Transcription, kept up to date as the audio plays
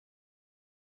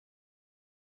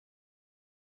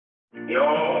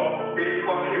Yo, big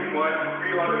fucking one,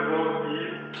 300 gold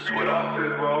keys, 3 ups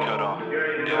as well. You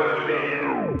ain't know what it is.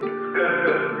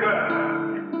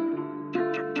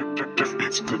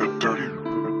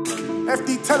 FD,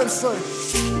 tell him son.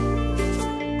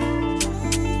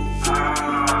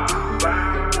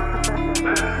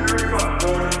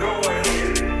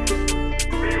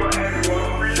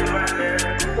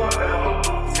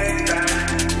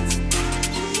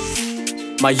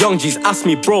 My young G's asked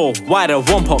me, bro, why the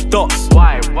one pop dots?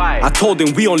 Why? I told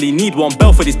him we only need one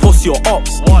bell for these pussy or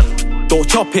ops. One. Don't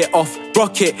chop it off,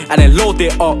 rock it, and then load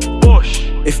it up. Bush.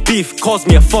 If beef caused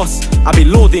me a fuss, I be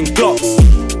loading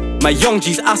glocks. My young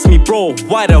G's asked me, bro,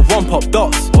 why the one pop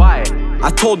dots? Why? I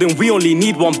told him we only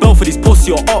need one bell for these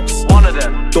pussy or ops. One of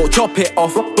them. Don't chop it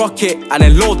off, rock it, and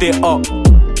then load it up.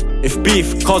 If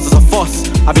beef causes a fuss,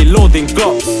 I be loading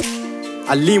glocks.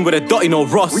 I lean with a dotty, no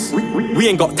Ross. We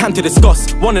ain't got time to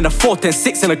discuss. 1 in a 4, 10,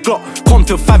 6 in a Glock. Come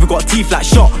to 5, we got teeth like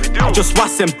shot. Just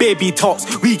watch them baby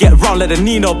talks. We get round like the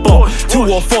Nina bot.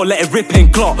 2 or 4, let it rip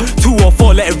and clot. 2 or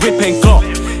 4, let it rip and clot.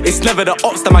 It's never the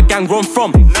ops that my gang run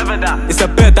from. Never that. It's a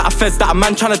bird that I feds that a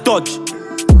man tryna dodge.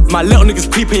 My little niggas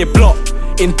creeping your block.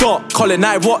 In dark, call it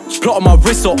night watch. Plot on my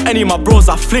wrist or any of my bros,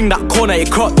 I fling that corner at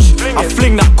your crotch. I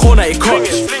fling that corner at your crotch.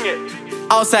 Fling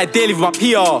it. Outside daily with my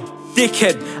PR.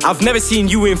 Dickhead, I've never seen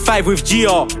you in 5 with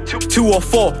GR. 2 or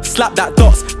 4, slap that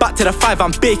dots. Back to the 5,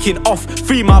 I'm baking off.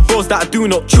 3 my bros that are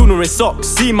doing up tuner in socks.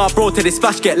 See my bro till they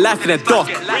splash, get life in the dock.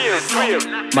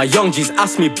 My young G's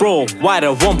asked me, bro, why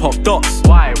the one pop dots?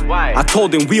 Why? I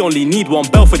told him we only need one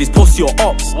bell for these pussy or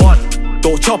ops. One.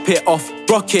 Don't chop it off,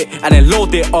 rock it, and then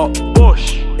load it up.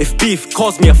 Bush. If beef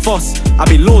caused me a fuss, I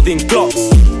be loading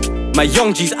glocks. My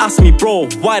young G's asked me, bro,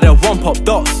 why the one pop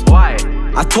dots? Why?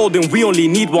 I told him we only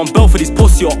need one bell for these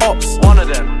pussy or ops. One of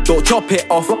them. Don't chop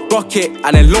it off, rock it,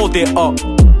 and then load it up.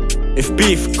 If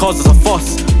beef causes a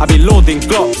fuss, I be loading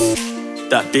glocks.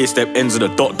 That day step ends with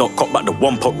a dot, cop back the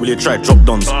one pop, really try drop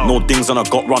dons. No dings on a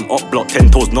got run up block, 10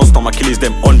 toes non-stop, my killies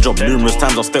them on job. Numerous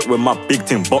times I step with my big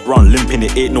team, butt round limping,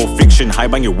 it ain't no fiction. High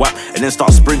bang your whap, and then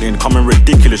start sprinting, coming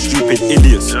ridiculous, stupid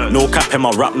idiots. No cap in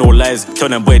my rap, no lies, tell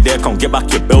them boy there, come get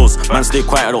back your bills. Man stay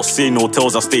quiet, I don't say no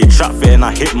tells, I stay trap fit and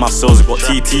I hit my cells. Got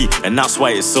TT, and that's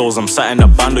why it sells. I'm sat in the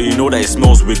bando, you know that it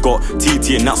smells. We got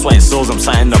TT, and that's why it sells. I'm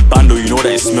sat in the bando, you know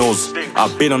that it smells.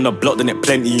 I've been on the block, then it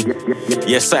plenty.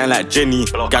 Yeah, something like Jenny.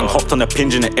 Gang hopped on the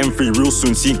pinge in the M3 real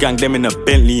soon. See gang them in a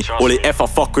Bentley. All the F I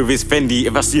fuck with is Fendi.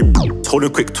 If I see a hold a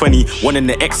quick 20. One in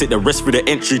the exit, the rest through the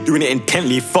entry. Doing it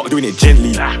intently, fuck doing it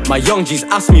gently. My young G's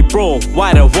asked me, bro,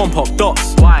 why the one pop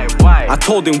dots? Why? I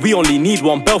told him we only need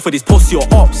one bell for these pussy or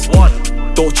ops. One.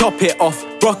 Don't chop it off,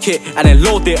 rock it, and then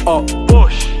load it up.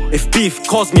 Bush. If beef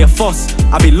caused me a fuss,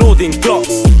 I be loading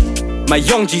glocks. My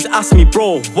young G's asked me,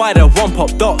 bro, why the one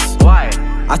pop dots? Why?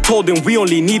 I told him we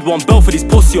only need one bell for these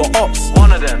pussy or ops.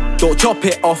 One of them. Don't chop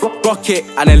it off, rock it,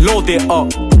 and then load it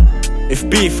up. If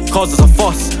beef causes a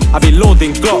fuss, I be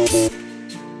loading glocks.